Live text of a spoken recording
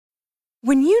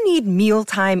When you need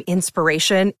mealtime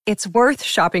inspiration, it's worth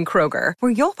shopping Kroger,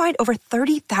 where you'll find over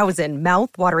 30,000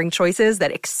 mouth-watering choices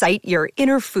that excite your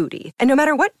inner foodie. And no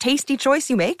matter what tasty choice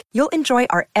you make, you'll enjoy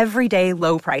our everyday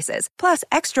low prices, plus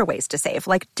extra ways to save,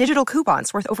 like digital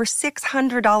coupons worth over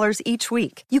 $600 each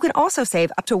week. You can also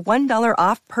save up to $1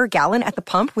 off per gallon at the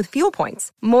pump with fuel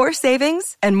points. More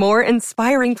savings and more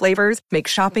inspiring flavors make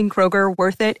shopping Kroger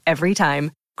worth it every time.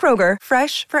 Kroger,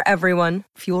 fresh for everyone.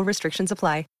 Fuel restrictions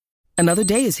apply. Another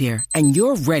day is here, and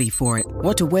you're ready for it.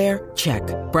 What to wear? Check.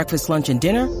 Breakfast, lunch, and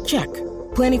dinner? Check.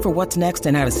 Planning for what's next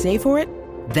and how to save for it?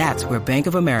 That's where Bank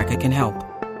of America can help.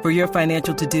 For your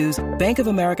financial to-dos, Bank of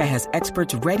America has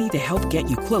experts ready to help get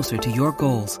you closer to your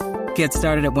goals. Get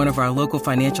started at one of our local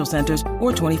financial centers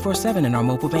or 24/7 in our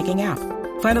mobile banking app.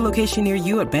 Find a location near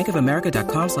you at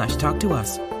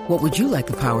bankofamerica.com/talktous. What would you like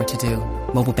the power to do?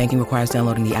 Mobile banking requires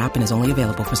downloading the app and is only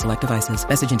available for select devices.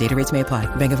 Message and data rates may apply.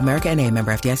 Bank of America N.A.,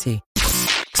 member FDIC.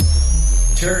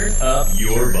 Turn up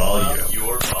your volume.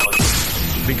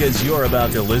 Because you're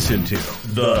about to listen to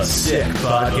The Sick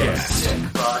Podcast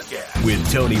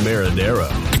with Tony Marinaro.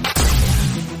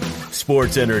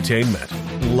 Sports entertainment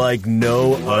like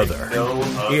no other.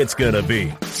 It's gonna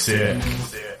be sick.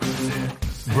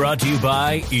 Brought to you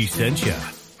by Essentia,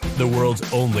 the world's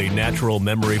only natural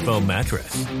memory foam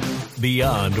mattress.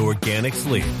 Beyond Organic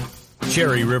Sleep.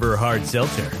 Cherry River Hard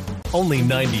Seltzer. Only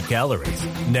 90 calories,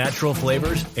 natural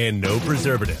flavors, and no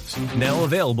preservatives. Now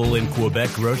available in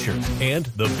Quebec grocers and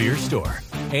the beer store.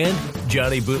 And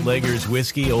Johnny Bootlegger's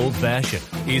Whiskey Old Fashioned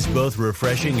is both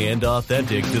refreshing and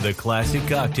authentic to the classic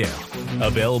cocktail.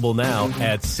 Available now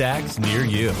at Saks near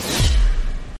you.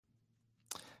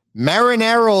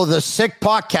 Marinaro, the Sick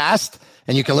Podcast.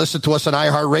 And you can listen to us on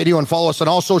iHeartRadio and follow us on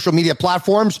all social media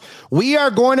platforms. We are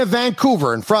going to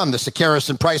Vancouver, and from the Sakaris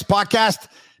and Price Podcast,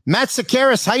 Matt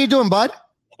Sakaris, how you doing, bud?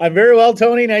 I'm very well,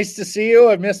 Tony. Nice to see you.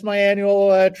 I've missed my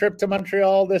annual trip to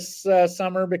Montreal this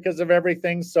summer because of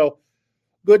everything. So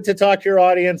good to talk to your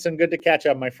audience and good to catch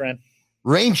up, my friend.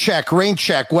 Rain check.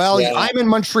 Well, yeah. I'm in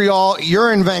Montreal,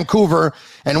 you're in Vancouver,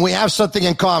 and we have something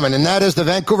in common, and that is the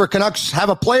Vancouver Canucks have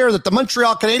a player that the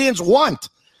Montreal Canadiens want.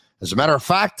 As a matter of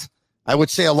fact, I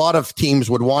would say a lot of teams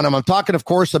would want him. I'm talking, of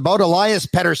course, about Elias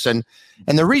Pettersson.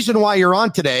 And the reason why you're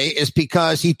on today is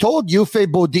because he told Uffe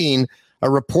Bodin, a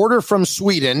reporter from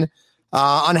Sweden,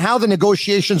 on how the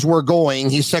negotiations were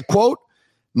going. He said, quote,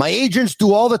 "My agents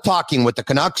do all the talking with the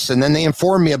Canucks, and then they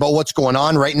inform me about what's going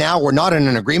on. Right now, we're not in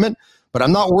an agreement, but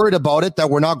I'm not worried about it,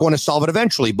 that we're not going to solve it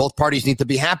eventually. Both parties need to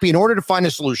be happy in order to find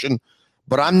a solution,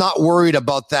 but I'm not worried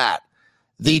about that."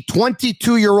 The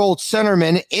 22-year-old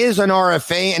centerman is an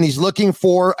RFA, and he's looking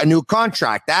for a new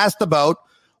contract. Asked about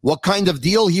what kind of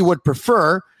deal he would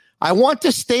prefer. I want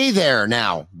to stay there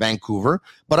now, Vancouver,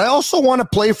 but I also want to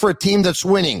play for a team that's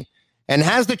winning and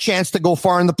has the chance to go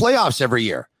far in the playoffs every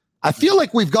year. I feel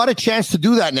like we've got a chance to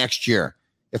do that next year.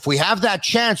 If we have that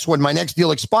chance when my next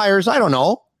deal expires, I don't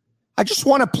know. I just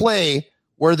want to play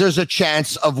where there's a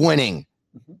chance of winning.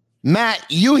 Matt,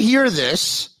 you hear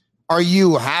this. Are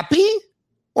you happy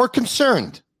or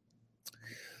concerned?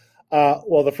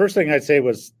 Well, the first thing I'd say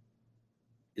was,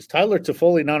 is Tyler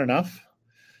Toffoli not enough?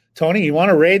 Tony, you want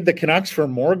to raid the Canucks for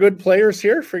more good players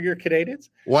here for your Canadians?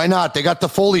 Why not? They got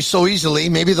Toffoli so easily.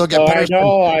 Maybe they'll get Pettersson.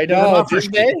 I know.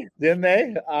 Didn't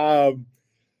they?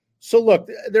 So look,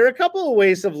 there are a couple of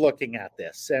ways of looking at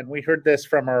this, and we heard this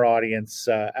from our audience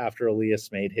after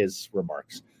Elias made his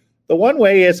remarks. The one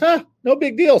way is, no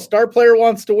big deal. Star player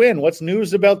wants to win. What's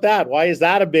news about that? Why is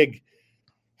that a big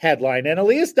headline? And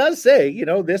Elias does say,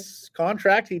 this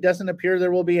contract, he doesn't appear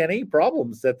there will be any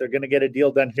problems, that they're going to get a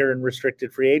deal done here in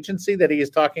restricted free agency, that he is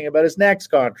talking about his next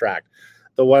contract,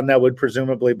 the one that would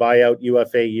presumably buy out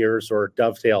UFA years or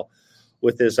dovetail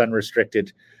with his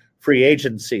unrestricted free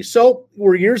agency. So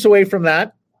we're years away from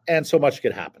that, and so much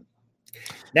could happen.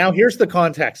 Now, here's the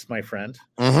context, my friend.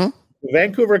 The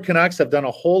Vancouver Canucks have done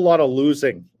a whole lot of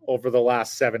losing over the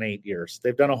last 7-8 years.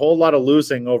 They've done a whole lot of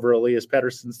losing over Elias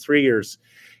Pettersson's 3 years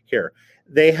here.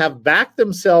 They have backed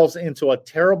themselves into a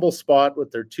terrible spot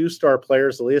with their two-star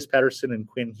players, Elias Pettersson and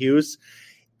Quinn Hughes,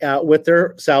 with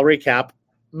their salary cap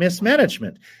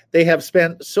mismanagement. They have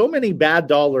spent so many bad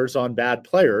dollars on bad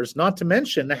players, not to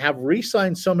mention have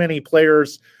re-signed so many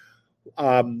players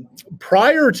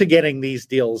prior to getting these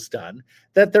deals done,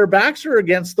 that their backs are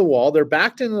against the wall. They're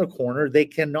backed into the corner. They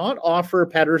cannot offer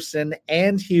Pettersson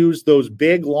and Hughes those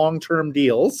big long-term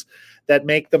deals that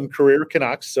make them career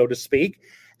Canucks, so to speak,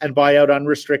 and buy out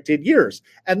unrestricted years.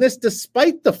 And this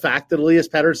despite the fact that Elias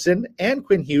Pettersson and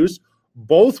Quinn Hughes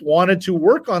both wanted to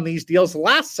work on these deals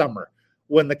last summer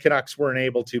when the Canucks weren't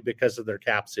able to because of their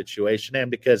cap situation and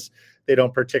because they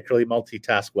don't particularly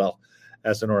multitask well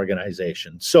as an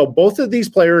organization. So both of these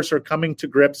players are coming to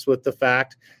grips with the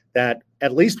fact that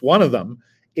at least one of them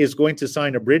is going to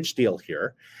sign a bridge deal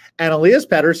here. And Elias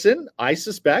Pettersson, I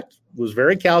suspect, was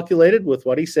very calculated with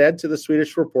what he said to the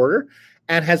Swedish reporter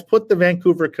and has put the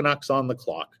Vancouver Canucks on the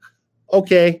clock.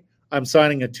 Okay, I'm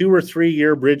signing a 2 or 3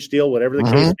 year bridge deal, whatever the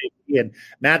case may be. And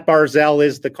Matt Barzal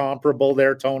is the comparable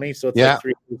there, Tony. So it's like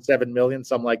 $3.7 million,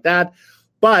 something like that.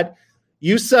 But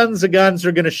you sons of guns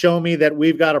are going to show me that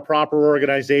we've got a proper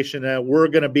organization, that we're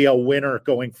going to be a winner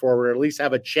going forward, or at least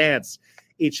have a chance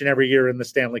each and every year in the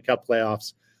Stanley Cup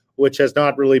playoffs, which has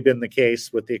not really been the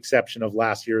case with the exception of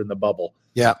last year in the bubble.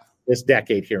 Yeah. This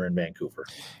decade here in Vancouver.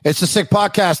 It's the Sick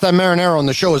Podcast. I'm Marinero, and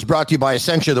the show is brought to you by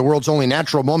Essentia, the world's only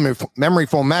natural memory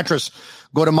foam mattress.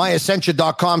 Go to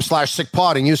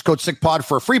myessentia.com/sickpod and use code SickPod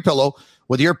for a free pillow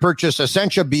with your purchase.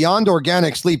 Essentia, beyond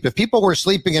organic sleep. If people were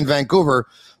sleeping in Vancouver,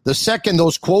 the second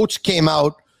those quotes came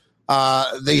out,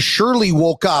 they surely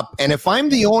woke up. And if I'm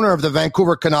the owner of the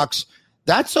Vancouver Canucks,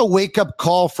 that's a wake-up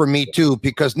call for me too,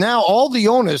 because now all the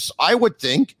onus, I would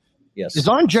think, is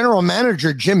on general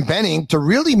manager Jim Benning to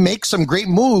really make some great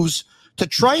moves to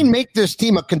try and make this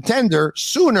team a contender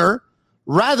sooner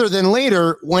rather than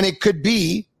later when it could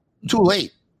be too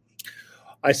late.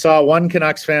 I saw one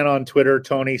Canucks fan on Twitter,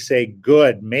 Tony, say,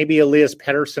 good, maybe Elias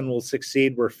Pettersson will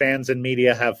succeed where fans and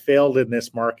media have failed in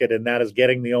this market, and that is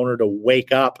getting the owner to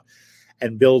wake up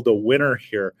and build a winner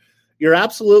here. You're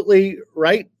absolutely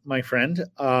right, my friend.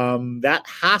 That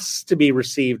has to be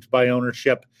received by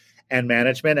ownership and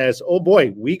management as, oh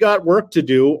boy, we got work to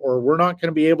do, or we're not going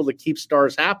to be able to keep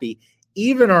stars happy.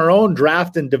 Even our own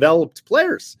draft and developed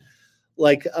players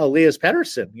like Elias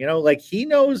Pettersson, like he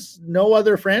knows no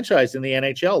other franchise in the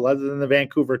NHL other than the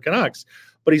Vancouver Canucks,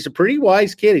 but he's a pretty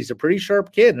wise kid. He's a pretty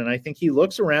sharp kid. And I think he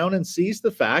looks around and sees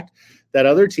the fact that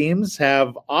other teams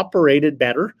have operated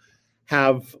better,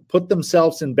 have put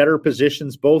themselves in better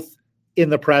positions, both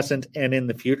in the present and in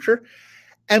the future.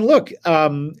 And look,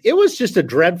 it was just a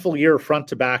dreadful year front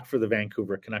to back for the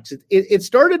Vancouver Canucks. It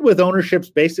started with ownership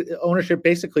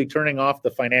basically turning off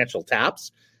the financial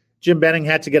taps. Jim Benning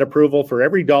had to get approval for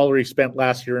every dollar he spent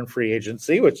last year in free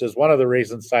agency, which is one of the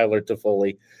reasons Tyler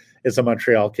Toffoli is a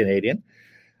Montreal Canadian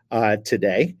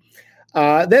today.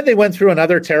 Then they went through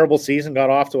another terrible season, got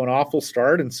off to an awful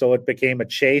start, and so it became a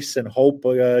chase and hope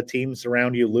teams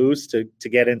around you lose to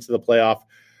get into the playoff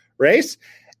race.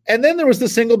 And then there was the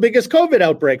single biggest COVID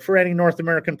outbreak for any North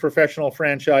American professional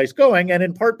franchise going, and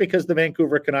in part because the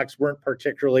Vancouver Canucks weren't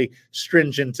particularly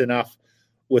stringent enough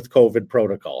with COVID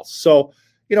protocols. So,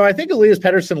 I think Elias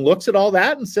Pettersson looks at all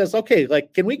that and says, okay,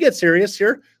 can we get serious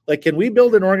here? Can we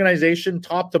build an organization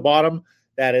top to bottom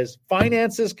that is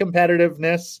finances,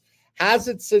 competitiveness, has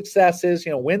its successes,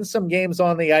 wins some games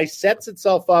on the ice, sets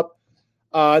itself up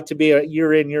to be a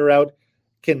year in, year out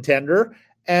contender,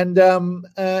 and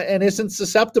isn't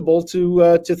susceptible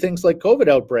to things like COVID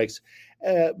outbreaks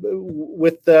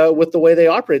with the way they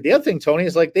operate. The other thing, Tony,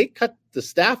 is they cut the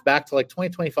staff back to 20,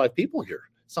 25 people here,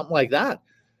 something like that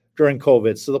during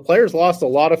COVID. So the players lost a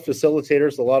lot of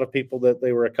facilitators, a lot of people that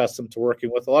they were accustomed to working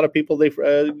with, a lot of people they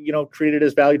treated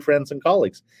as valued friends and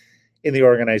colleagues in the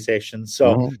organization.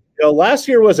 So last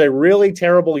year was a really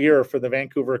terrible year for the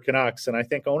Vancouver Canucks, and I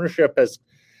think ownership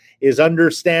is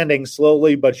understanding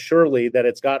slowly but surely that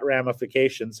it's got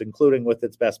ramifications, including with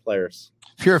its best players.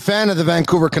 If you're a fan of the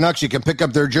Vancouver Canucks, you can pick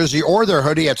up their jersey or their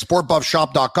hoodie at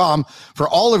sportbuffshop.com. For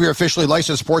all of your officially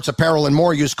licensed sports apparel and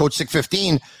more, use code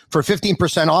SICK15 for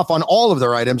 15% off on all of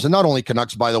their items. And not only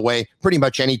Canucks, by the way, pretty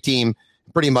much any team,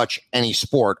 pretty much any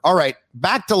sport. All right,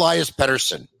 back to Elias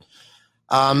Pettersson.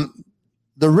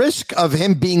 The risk of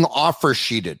him being offer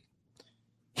sheeted.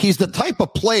 He's the type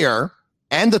of player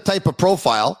and the type of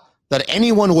profile that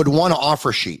anyone would want to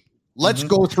offer sheet. Let's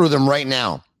go through them right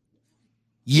now.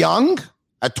 Young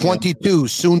at 22,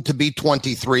 soon to be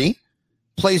 23,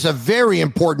 plays a very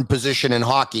important position in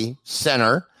hockey,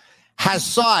 center, has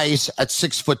size at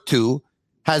 6'2",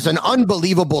 has an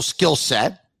unbelievable skill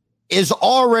set, is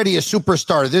already a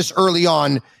superstar this early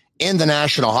on in the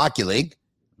National Hockey League.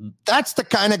 That's the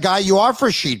kind of guy you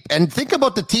offer sheet. And think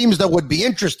about the teams that would be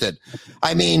interested.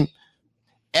 I mean,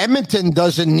 Edmonton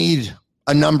doesn't need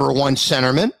a number one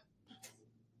centerman.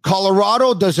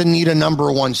 Colorado doesn't need a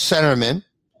number one centerman.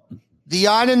 The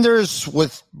Islanders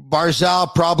with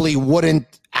Barzal probably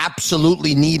wouldn't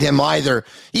absolutely need him either,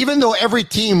 even though every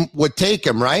team would take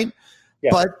him, right? Yeah.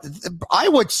 But I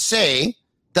would say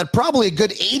that probably a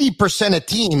good 80% of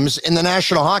teams in the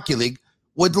National Hockey League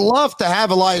would love to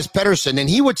have Elias Pettersson, and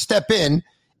he would step in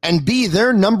and be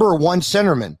their number one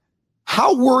centerman.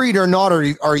 How worried or not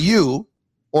are you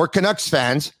or Canucks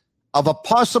fans of a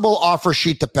possible offer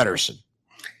sheet to Pettersson?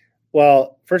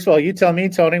 Well, first of all, you tell me,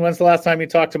 Tony, when's the last time you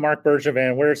talked to Mark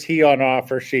Bergevin? Where's he on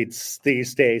offer sheets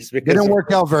these days? Because it didn't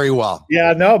work out very well.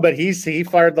 Yeah, no, but he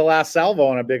fired the last salvo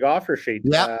on a big offer sheet.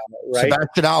 Yeah, right?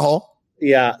 Sebastian Aho.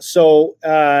 Yeah, so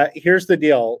here's the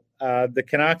deal. The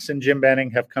Canucks and Jim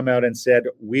Benning have come out and said,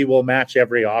 we will match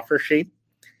every offer sheet.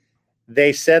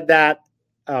 They said that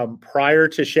prior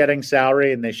to shedding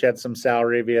salary, and they shed some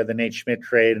salary via the Nate Schmidt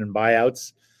trade and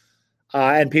buyouts.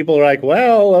 And people are like,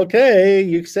 well, okay,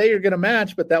 you say you're going to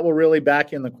match, but that will really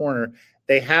back you in the corner.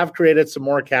 They have created some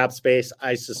more cap space.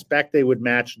 I suspect they would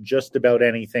match just about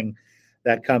anything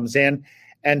that comes in.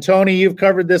 And Tony, you've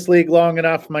covered this league long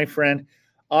enough, my friend.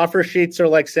 Offer sheets are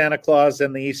like Santa Claus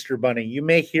and the Easter Bunny. You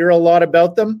may hear a lot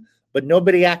about them, but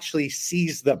nobody actually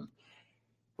sees them,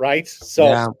 right?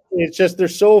 So It's just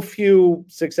there's so few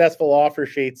successful offer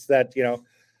sheets that,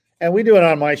 and we do it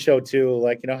on my show too.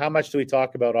 Like, how much do we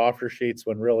talk about offer sheets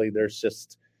when really there's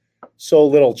just so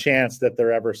little chance that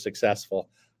they're ever successful?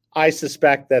 I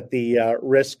suspect that the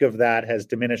risk of that has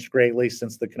diminished greatly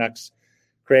since the Canucks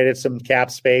created some cap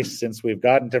space, since we've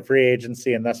gotten to free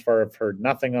agency, and thus far I've heard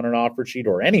nothing on an offer sheet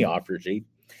or any offer sheet.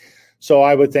 So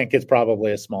I would think it's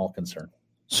probably a small concern.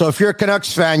 So if you're a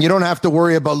Canucks fan, you don't have to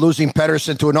worry about losing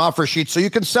Pettersson to an offer sheet, so you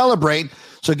can celebrate.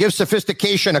 So give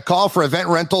Sophistication a call for event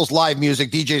rentals, live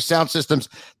music, DJ sound systems,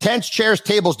 tents, chairs,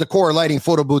 tables, decor, lighting,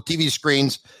 photo booth, TV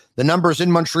screens. The number's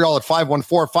in Montreal at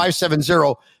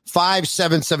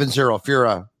 514-570-5770 if you're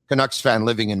a Canucks fan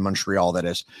living in Montreal, that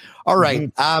is. All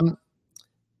right.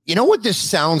 You know what this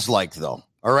sounds like, though?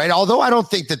 All right. Although I don't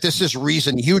think that this is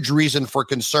huge reason for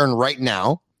concern right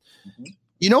now.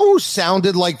 You know who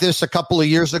sounded like this a couple of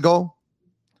years ago?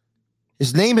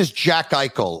 His name is Jack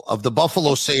Eichel of the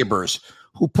Buffalo Sabres,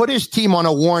 who put his team on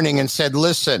a warning and said,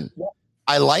 listen,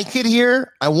 I like it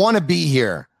here. I want to be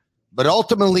here. But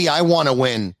ultimately, I want to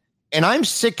win. And I'm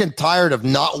sick and tired of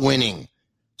not winning.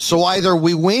 So either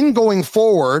we win going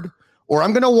forward, or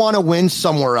I'm going to want to win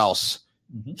somewhere else.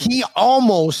 He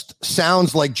almost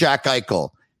sounds like Jack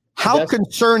Eichel. How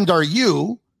concerned are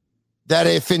you that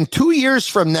if in 2 years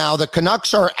from now the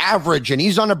Canucks are average and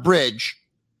he's on a bridge,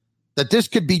 that this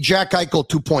could be Jack Eichel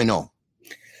 2.0?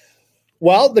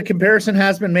 Well, the comparison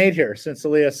has been made here since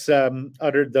Elias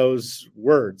uttered those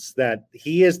words, that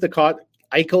he is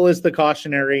Eichel is the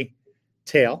cautionary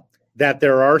tale, that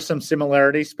there are some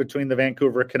similarities between the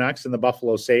Vancouver Canucks and the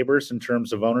Buffalo Sabres in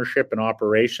terms of ownership and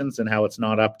operations and how it's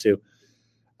not up to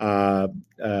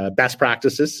best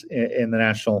practices in the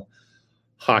National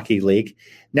Hockey League.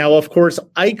 Now, of course,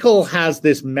 Eichel has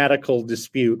this medical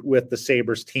dispute with the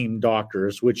Sabres team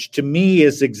doctors, which to me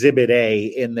is Exhibit A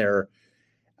in their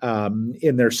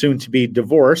soon-to-be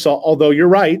divorce. Although you're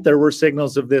right, there were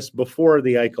signals of this before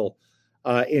the Eichel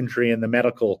injury and the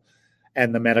medical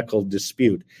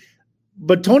dispute.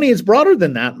 But Tony, it's broader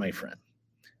than that, my friend.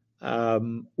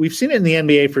 We've seen it in the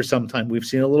NBA for some time. We've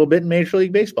seen a little bit in Major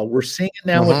League Baseball. We're seeing it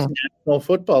now with National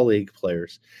Football League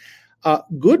players.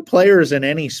 Good players in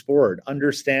any sport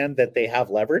understand that they have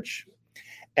leverage,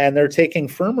 and they're taking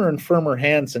firmer and firmer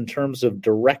hands in terms of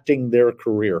directing their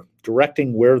career,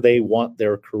 directing where they want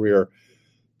their career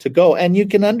to go. And you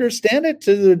can understand it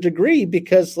to the degree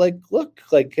because,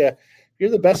 you're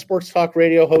the best sports talk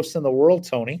radio host in the world,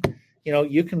 Tony.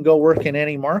 You can go work in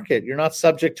any market. You're not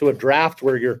subject to a draft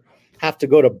where you have to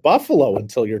go to Buffalo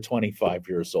until you're 25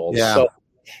 years old. Yeah. So,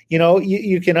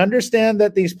 you can understand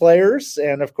that these players,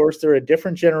 and of course, they're a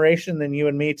different generation than you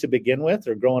and me to begin with.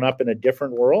 They're growing up in a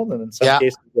different world, and in some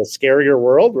cases, a scarier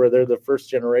world where they're the first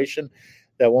generation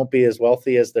that won't be as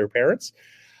wealthy as their parents,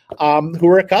 who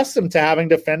are accustomed to having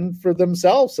to fend for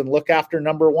themselves and look after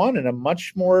number one in a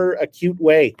much more acute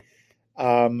way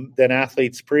than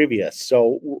athletes previous.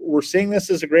 So we're seeing this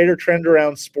as a greater trend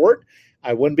around sport.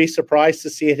 I wouldn't be surprised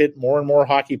to see it hit more and more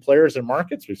hockey players and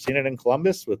markets. We've seen it in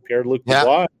Columbus with Pierre-Luc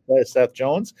Dubois and Seth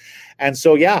Jones. And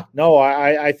so,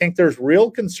 I think there's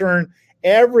real concern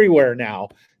everywhere now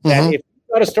that if you've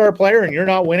got a star player and you're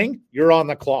not winning, you're on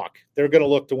the clock. They're going to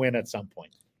look to win at some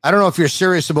point. I don't know if you're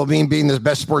serious about me being the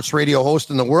best sports radio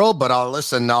host in the world, but I'll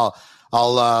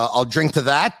drink to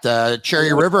that.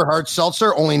 Cherry River hard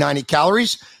seltzer, only 90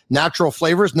 calories, natural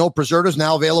flavors, no preservatives,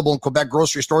 now available in Quebec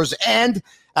grocery stores and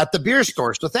at the beer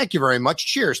store. So thank you very much.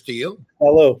 Cheers to you.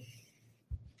 Hello.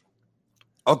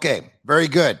 Okay, very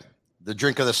good. The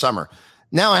drink of the summer.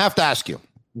 Now I have to ask you.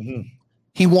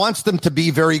 He wants them to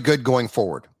be very good going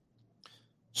forward.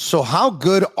 So how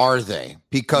good are they?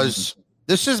 Because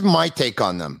this is my take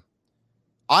on them.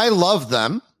 I love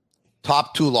them.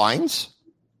 Top two lines.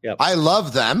 Yep. I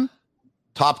love them.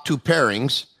 Top two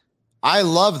pairings. I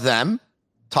love them.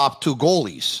 Top two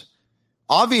goalies.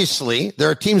 Obviously, there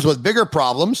are teams with bigger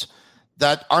problems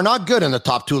that are not good in the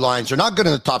top two lines, are not good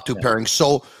in the top two pairings.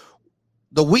 So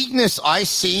the weakness I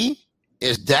see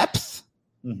is depth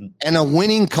and a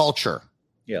winning culture.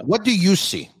 Yeah. What do you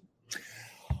see?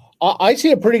 I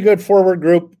see a pretty good forward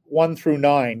group 1 through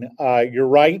 9. You're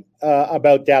right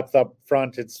about depth up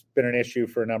front. It's been an issue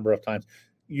for a number of times.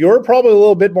 You're probably a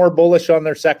little bit more bullish on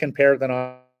their second pair than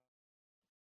I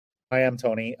am,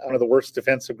 Tony. One of the worst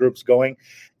defensive groups going.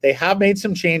 They have made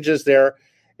some changes there.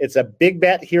 It's a big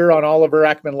bet here on Oliver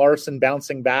Ekman-Larsson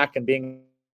bouncing back and being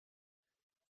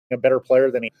a better player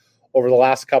than he over the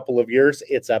last couple of years.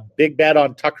 It's a big bet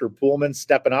on Tucker Poolman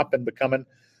stepping up and becoming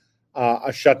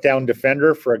a shutdown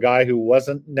defender for a guy who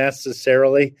wasn't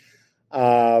necessarily,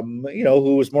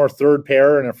 who was more third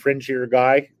pair and a fringier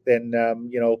guy than,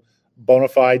 bona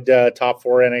fide top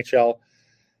 4 NHL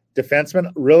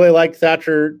defenseman. Really like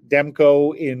Thatcher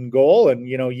Demko in goal. And,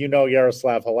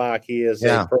 Yaroslav Halak, he is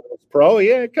a pro.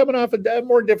 Yeah, coming off a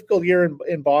more difficult year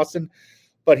in Boston,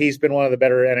 but he's been one of the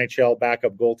better NHL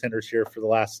backup goaltenders here for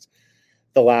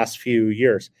the last few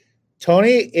years.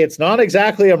 Tony, it's not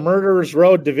exactly a murderer's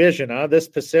road division, huh? This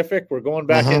Pacific, we're going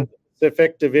back in the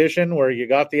Pacific division where you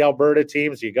got the Alberta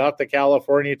teams, you got the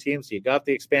California teams, you got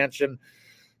the expansion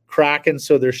Kraken,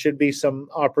 so there should be some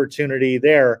opportunity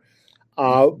there.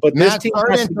 But Matt, this team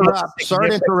sorry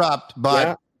to interrupt,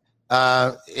 but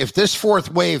if this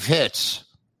fourth wave hits,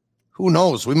 who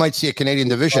knows? We might see a Canadian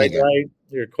division again. Right.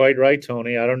 You're quite right,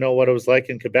 Tony. I don't know what it was like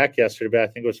in Quebec yesterday, but I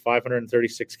think it was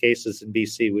 536 cases in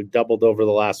BC. We've doubled over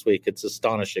the last week. It's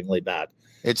astonishingly bad.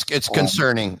 It's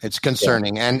concerning. It's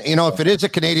concerning. Yeah. And, if it is a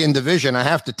Canadian division, I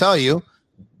have to tell you,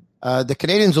 the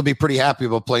Canadians will be pretty happy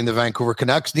about playing the Vancouver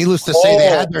Canucks. Needless to say, they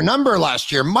had their number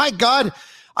last year. My God,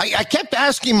 I kept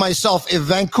asking myself if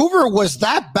Vancouver was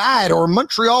that bad or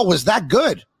Montreal was that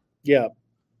good. Yeah.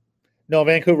 No,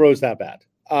 Vancouver was that bad.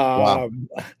 Wow.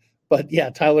 But yeah,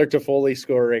 Tyler Toffoli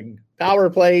scoring power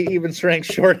play, even strength,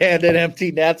 shorthanded,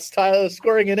 empty nets. Tyler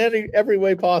scoring in every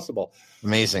way possible.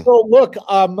 Amazing. So look,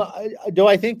 do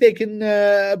I think they can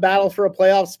battle for a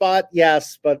playoff spot?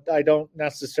 Yes, but I don't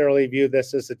necessarily view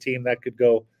this as a team that could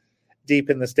go deep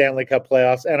in the Stanley Cup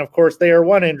playoffs. And of course, they are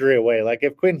one injury away. Like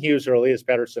if Quinn Hughes or Elias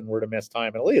Pettersson were to miss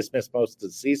time, and Elias missed most of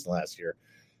the season last year,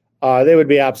 they would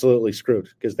be absolutely screwed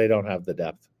because they don't have the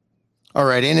depth. All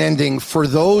right. In ending, for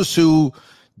those who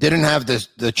didn't have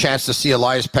the chance to see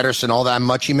Elias Pettersson all that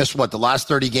much, he missed the last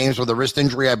 30 games with a wrist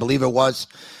injury, I believe it was.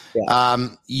 Yeah.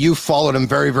 You followed him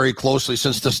very, very closely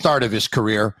since the start of his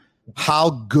career.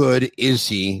 How good is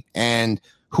he, and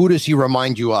who does he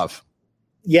remind you of?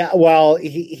 Yeah, well,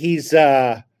 he's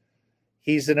an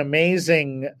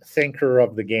amazing thinker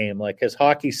of the game, like his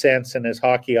hockey sense and his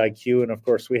hockey IQ. And of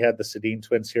course, we had the Sedin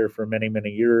twins here for many,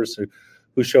 many years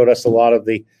who showed us a lot of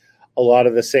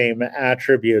the same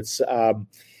attributes.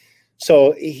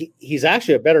 So he's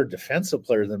actually a better defensive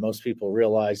player than most people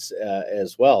realize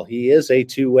as well. He is a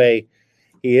two-way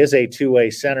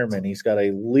centerman. He's got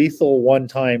a lethal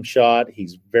one-time shot.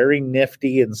 He's very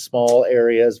nifty in small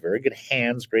areas, very good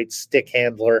hands, great stick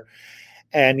handler.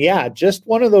 And yeah, just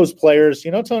one of those players,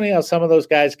 Tony, how some of those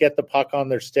guys get the puck on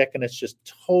their stick and it's just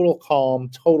total calm,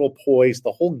 total poise.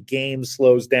 The whole game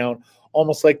slows down,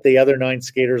 almost like the other 9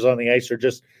 skaters on the ice are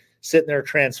just sitting there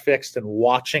transfixed and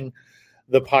watching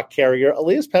the puck carrier.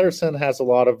 Elias Pettersson has a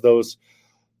lot of those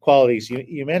qualities.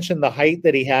 You mentioned the height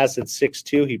that he has at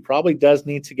 6'2". He probably does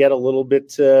need to get a little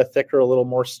bit thicker, a little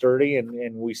more sturdy,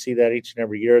 and we see that each and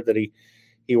every year that he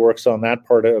works on that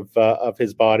part of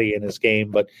his body and his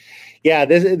game. But yeah,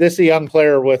 this is a young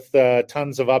player with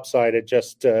tons of upside at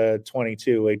just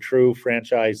 22, a true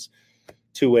franchise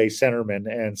two-way centerman.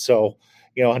 And so,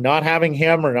 not having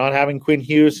him or not having Quinn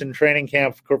Hughes in training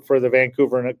camp for the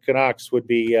Vancouver Canucks would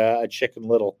be a Chicken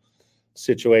Little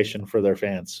situation for their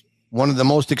fans. One of the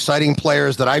most exciting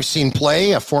players that I've seen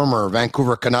play, a former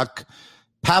Vancouver Canuck,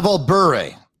 Pavel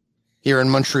Bure. Here in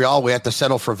Montreal, we had to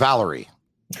settle for Valerie.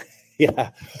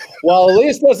 Yeah. Well,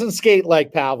 Elias doesn't skate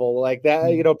like Pavel. Like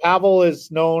that, Pavel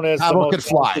is known as Pavel could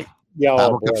fly. Yeah,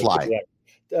 Pavel could fly.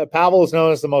 Yeah. Pavel is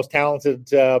known as the most talented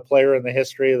player in the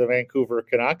history of the Vancouver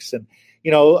Canucks. And,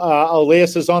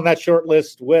 Elias is on that short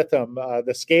list with him.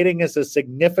 The skating is a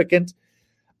significant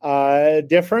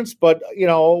difference, but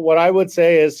what I would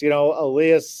say is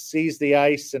Elias sees the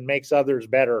ice and makes others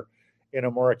better in a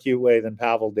more acute way than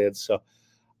Pavel did. So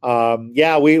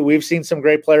we've seen some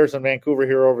great players in Vancouver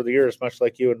here over the years, much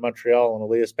like you in Montreal, and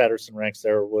Elias Pettersson ranks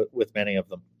there with many of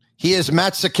them. He is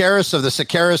Matt Sakaris of the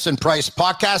Sakaris and Price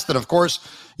podcast, and of course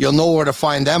you'll know where to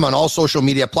find them on all social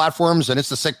media platforms. And it's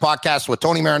the Sick Podcast with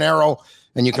Tony Marinaro,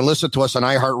 and you can listen to us on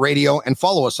iHeartRadio and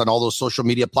follow us on all those social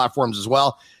media platforms as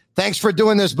well. Thanks for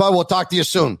doing this, bud. We'll talk to you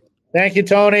soon. Thank you,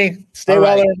 Tony. Stay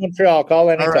well in Montreal. Call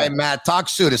anytime. All right, Matt. Talk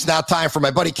soon. It's now time for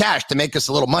my buddy Cash to make us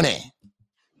a little money.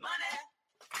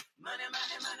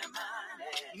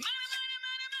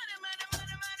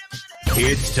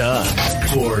 It's time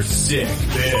for Sick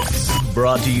Picks,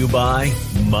 brought to you by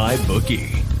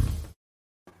MyBookie.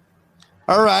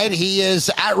 All right, he is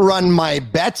at Run My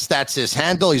Bets. That's his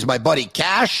handle. He's my buddy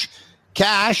Cash.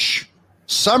 Cash,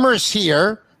 summer's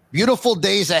here. Beautiful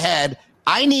days ahead.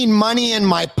 I need money in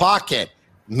my pocket.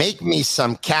 Make me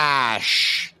some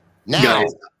cash. Now,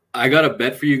 guys, I got a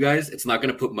bet for you guys. It's not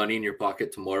going to put money in your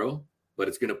pocket tomorrow, but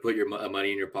it's going to put your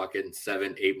money in your pocket in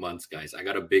 7-8 months, guys. I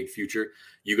got a big future.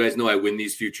 You guys know I win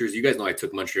these futures. You guys know I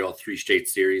took Montreal 3 straight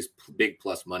series, big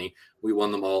plus money. We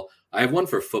won them all. I have one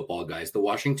for football, guys. The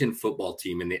Washington football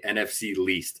team in the NFC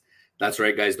least. That's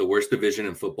right, guys. The worst division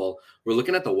in football. We're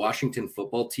looking at the Washington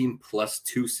football team plus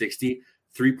 260,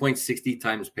 3.60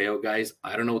 times payout, guys.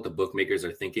 I don't know what the bookmakers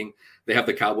are thinking. They have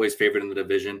the Cowboys favored in the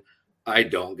division. I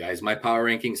don't, guys. My power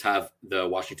rankings have the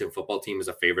Washington football team as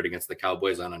a favorite against the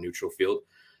Cowboys on a neutral field.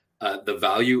 The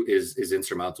value is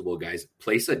insurmountable, guys.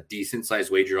 Place a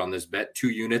decent-sized wager on this bet, 2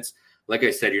 units. Like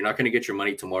I said, you're not going to get your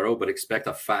money tomorrow, but expect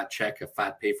a fat check, a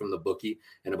fat pay from the bookie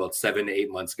in about 7 to 8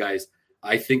 months, guys.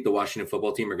 I think the Washington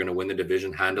football team are going to win the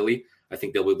division handily. I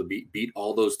think they'll be able to beat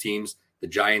all those teams. The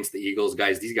Giants, the Eagles,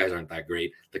 guys, these guys aren't that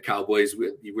great. The Cowboys,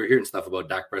 we're hearing stuff about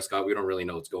Dak Prescott. We don't really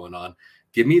know what's going on.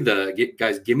 Give me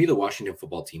the Washington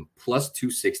football team plus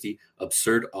 260,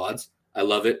 absurd odds. I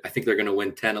love it. I think they're going to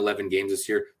win 10, 11 games this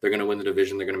year. They're going to win the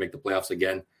division. They're going to make the playoffs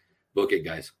again. Book it,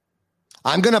 guys.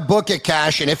 I'm going to book it,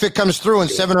 Cash. And if it comes through in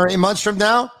 7 or 8 months from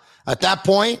now, at that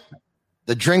point,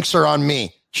 the drinks are on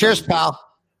me. Cheers, pal.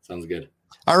 Sounds good.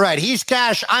 All right. He's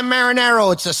Cash. I'm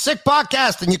Marinero. It's a sick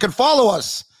podcast, and you can follow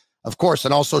us, of course,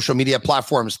 on all social media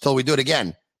platforms till we do it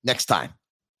again next time.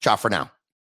 Ciao for now.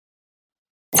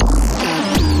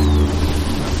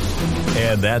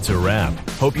 And that's a wrap.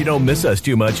 Hope you don't miss us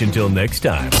too much until next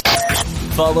time.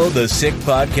 Follow The Sick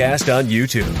Podcast on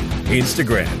YouTube,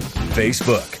 Instagram,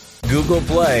 Facebook, Google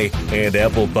Play, and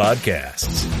Apple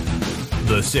Podcasts.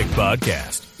 The Sick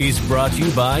Podcast is brought to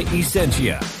you by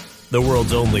Essentia, the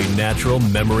world's only natural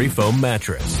memory foam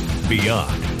mattress.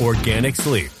 Beyond Organic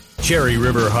Sleep. Cherry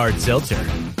River Hard Seltzer.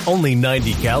 Only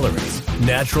 90 calories,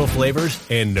 natural flavors,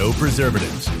 and no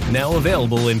preservatives. Now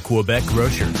available in Quebec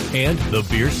grocers and the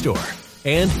beer store.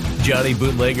 And Johnny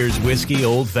Bootlegger's Whiskey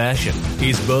Old Fashioned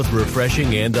is both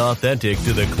refreshing and authentic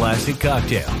to the classic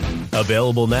cocktail.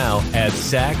 Available now at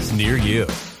Saks near you.